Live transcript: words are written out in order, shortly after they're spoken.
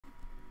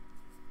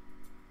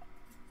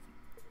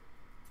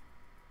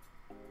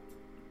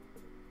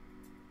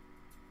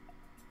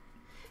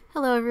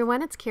Hello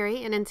everyone, it's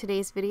Carrie, and in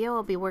today's video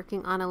I'll be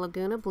working on a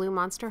Lagoon Blue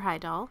Monster High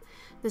doll.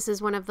 This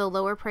is one of the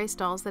lower priced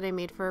dolls that I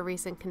made for a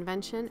recent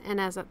convention, and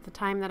as at the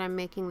time that I'm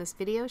making this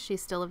video,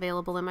 she's still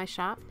available in my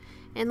shop,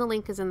 and the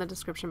link is in the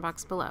description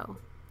box below.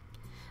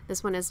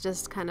 This one is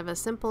just kind of a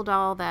simple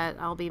doll that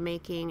I'll be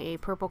making a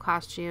purple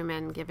costume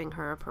and giving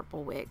her a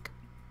purple wig.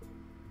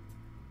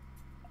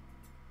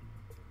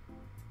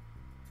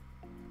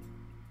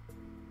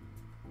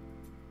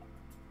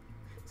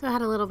 So I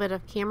had a little bit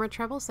of camera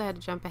trouble, so I had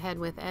to jump ahead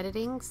with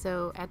editing.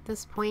 So at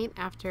this point,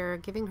 after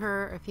giving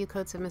her a few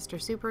coats of Mr.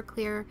 Super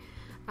Clear,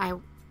 I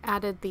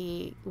added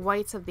the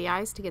whites of the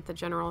eyes to get the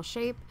general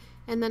shape,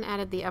 and then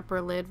added the upper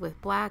lid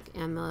with black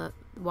and the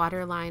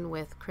waterline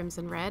with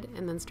crimson red,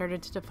 and then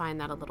started to define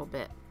that a little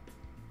bit.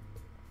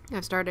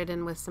 I started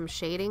in with some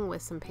shading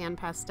with some pan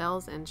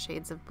pastels and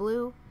shades of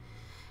blue,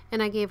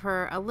 and I gave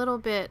her a little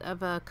bit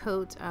of a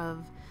coat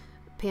of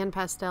pan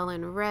pastel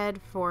and red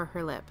for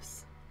her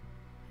lips.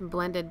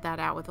 Blended that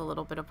out with a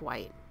little bit of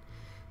white.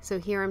 So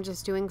here I'm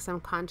just doing some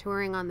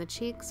contouring on the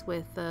cheeks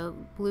with the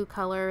blue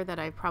color that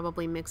I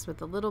probably mixed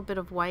with a little bit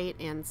of white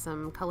and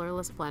some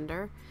colorless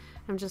blender.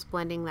 I'm just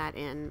blending that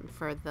in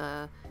for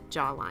the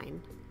jawline.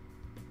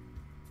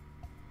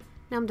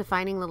 Now I'm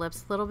defining the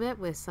lips a little bit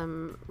with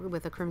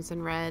a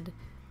crimson red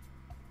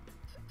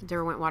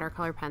Derwent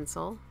watercolor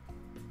pencil,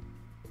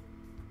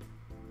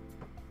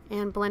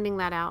 and blending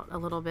that out a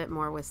little bit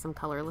more with some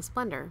colorless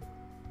blender.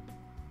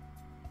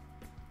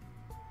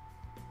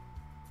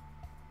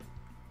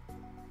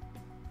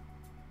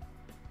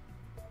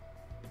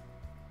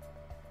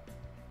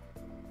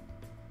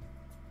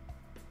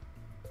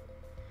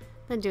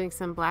 Then doing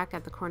some black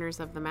at the corners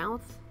of the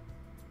mouth.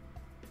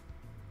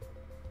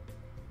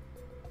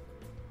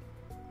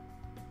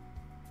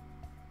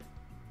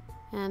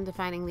 And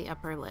defining the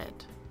upper lid.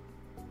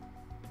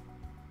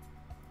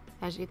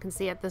 As you can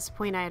see at this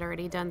point, I had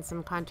already done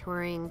some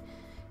contouring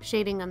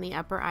shading on the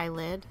upper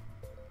eyelid.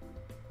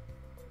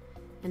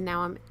 And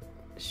now I'm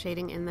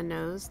shading in the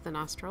nose, the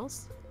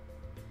nostrils,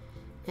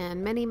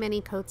 and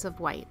many coats of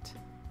white.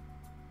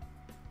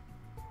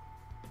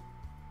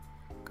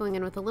 Going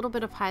in with a little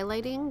bit of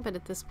highlighting, but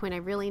at this point I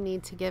really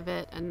need to give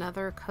it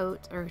another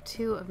coat or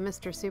two of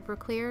Mr. Super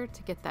Clear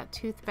to get that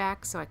tooth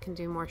back so I can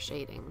do more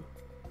shading.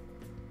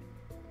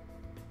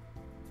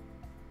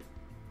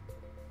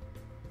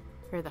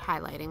 Or the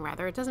highlighting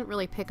rather. It doesn't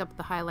really pick up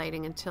the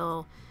highlighting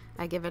until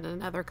I give it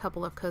another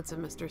couple of coats of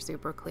Mr.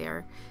 Super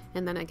Clear,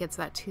 and then it gets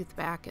that tooth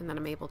back, and then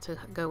I'm able to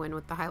go in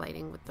with the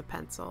highlighting with the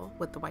pencil,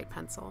 with the white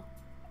pencil.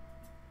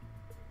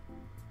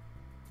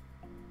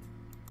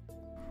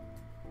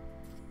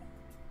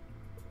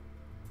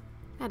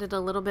 Added a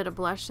little bit of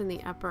blush in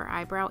the upper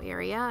eyebrow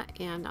area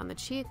and on the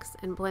cheeks,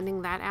 and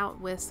blending that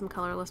out with some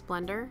colorless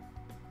blender.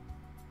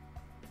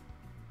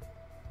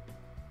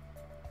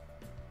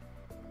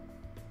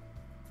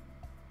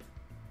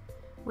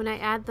 When I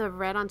add the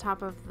red on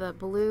top of the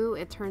blue,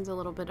 it turns a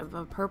little bit of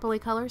a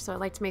purpley color, so I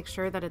like to make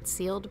sure that it's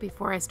sealed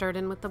before I start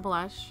in with the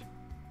blush,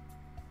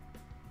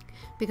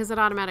 because it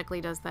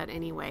automatically does that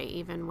anyway.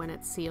 Even when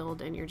it's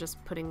sealed and you're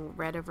just putting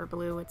red over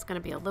blue, it's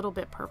going to be a little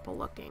bit purple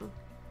looking.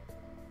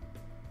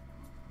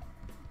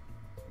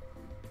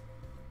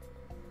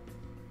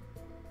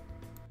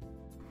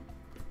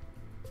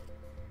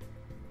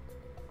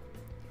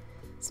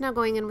 So now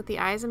going in with the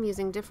eyes, I'm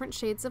using different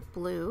shades of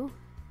blue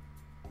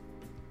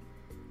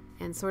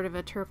and sort of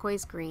a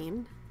turquoise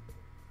green.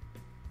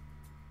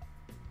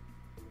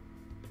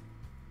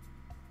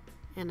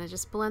 And I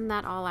just blend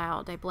that all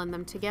out. I blend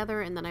them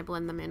together and then I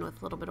blend them in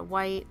with a little bit of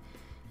white.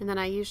 And then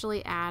I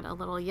usually add a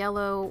little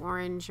yellow,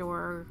 orange,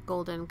 or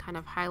golden kind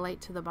of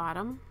highlight to the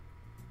bottom.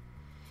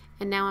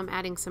 And now I'm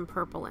adding some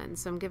purple in,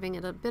 so I'm giving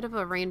it a bit of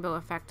a rainbow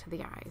effect to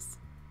the eyes.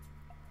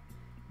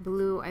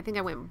 Blue, I think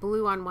I went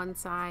blue on one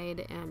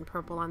side and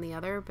purple on the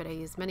other, but I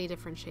used many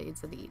different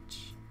shades of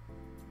each.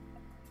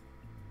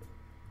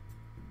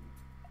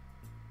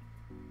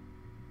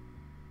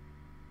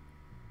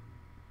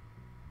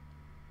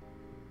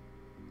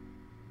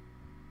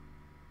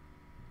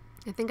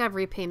 I think I've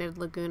repainted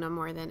Lagoon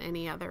more than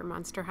any other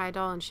Monster High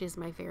doll, and she's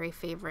my very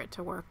favorite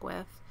to work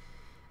with.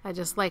 I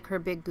just like her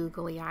big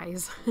googly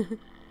eyes.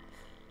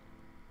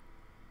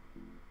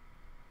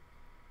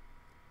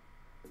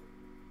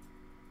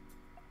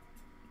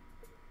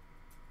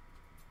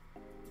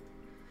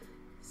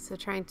 So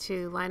trying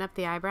to line up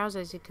the eyebrows.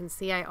 As you can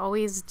see, I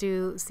always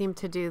seem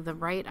to do the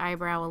right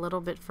eyebrow a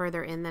little bit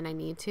further in than I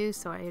need to,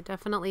 so I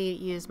definitely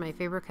use my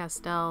Faber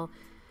Castell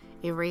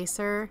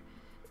eraser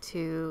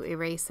to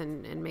erase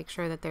and make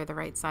sure that they're the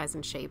right size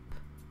and shape.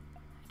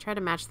 I try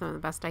to match them the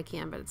best I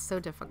can, but it's so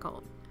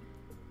difficult.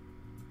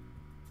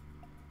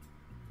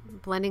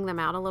 Blending them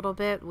out a little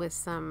bit with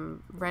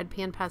some red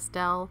pan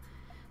pastel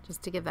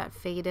just to give that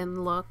fade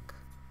in look.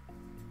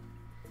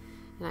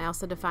 And I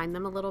also define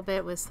them a little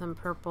bit with some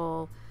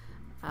purple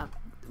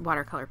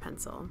watercolor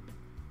pencil.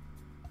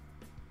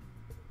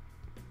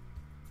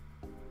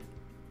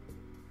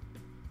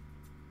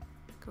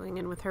 Going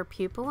in with her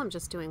pupil, I'm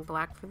just doing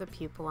black for the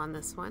pupil on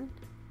this one.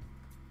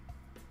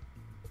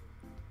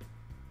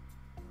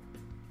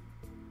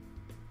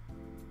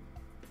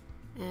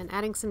 and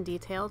adding some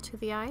detail to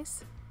the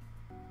eyes.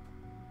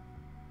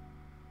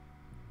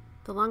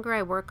 The longer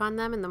I work on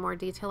them and the more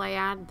detail I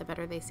add, the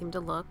better they seem to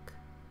look.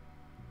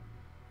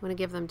 I want to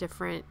give them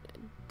different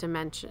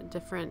dimension,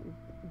 different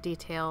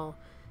detail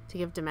to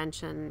give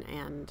dimension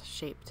and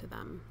shape to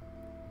them.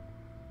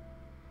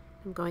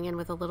 I'm going in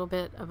with a little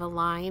bit of a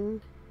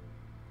line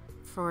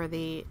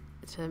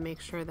to make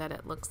sure that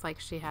it looks like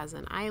she has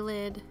an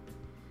eyelid,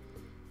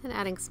 and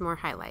adding some more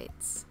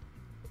highlights.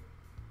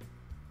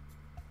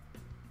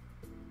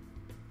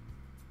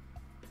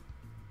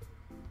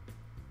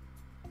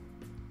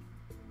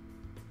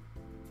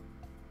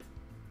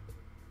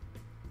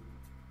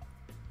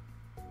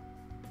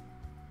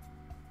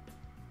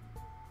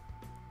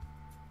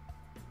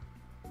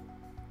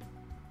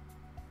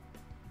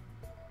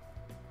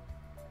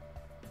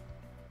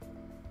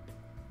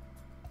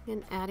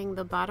 And adding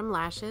the bottom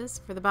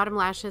lashes. For the bottom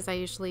lashes, I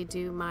usually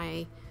do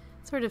my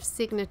sort of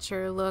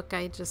signature look.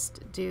 I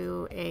just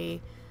do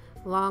a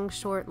long,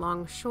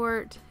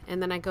 short,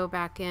 and then I go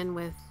back in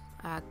with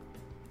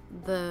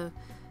the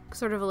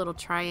sort of a little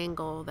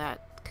triangle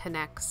that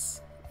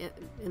connects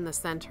in the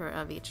center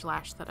of each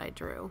lash that I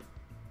drew.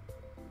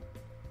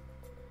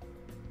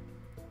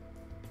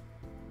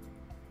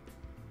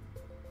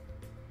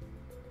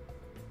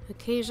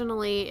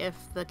 Occasionally, if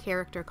the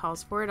character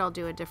calls for it, I'll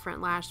do a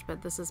different lash,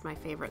 but this is my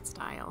favorite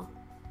style.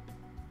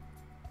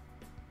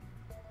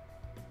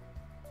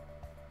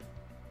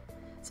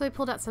 So I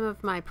pulled out some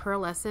of my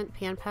pearlescent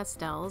pan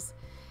pastels,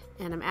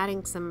 and I'm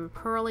adding some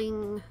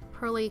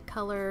pearly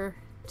color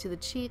to the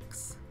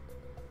cheeks.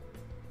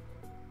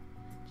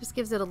 Just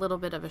gives it a little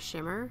bit of a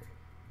shimmer.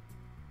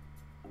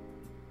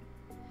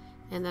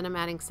 And then I'm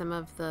adding some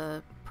of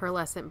the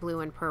pearlescent blue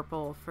and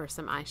purple for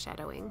some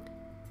eyeshadowing.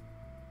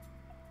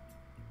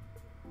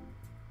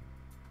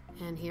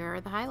 And here are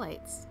the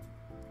highlights.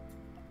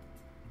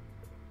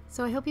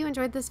 So I hope you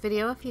enjoyed this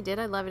video. If you did,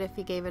 I'd love it if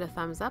you gave it a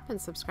thumbs up and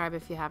subscribe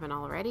if you haven't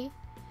already.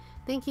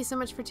 Thank you so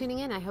much for tuning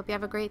in. I hope you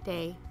have a great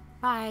day.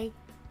 Bye.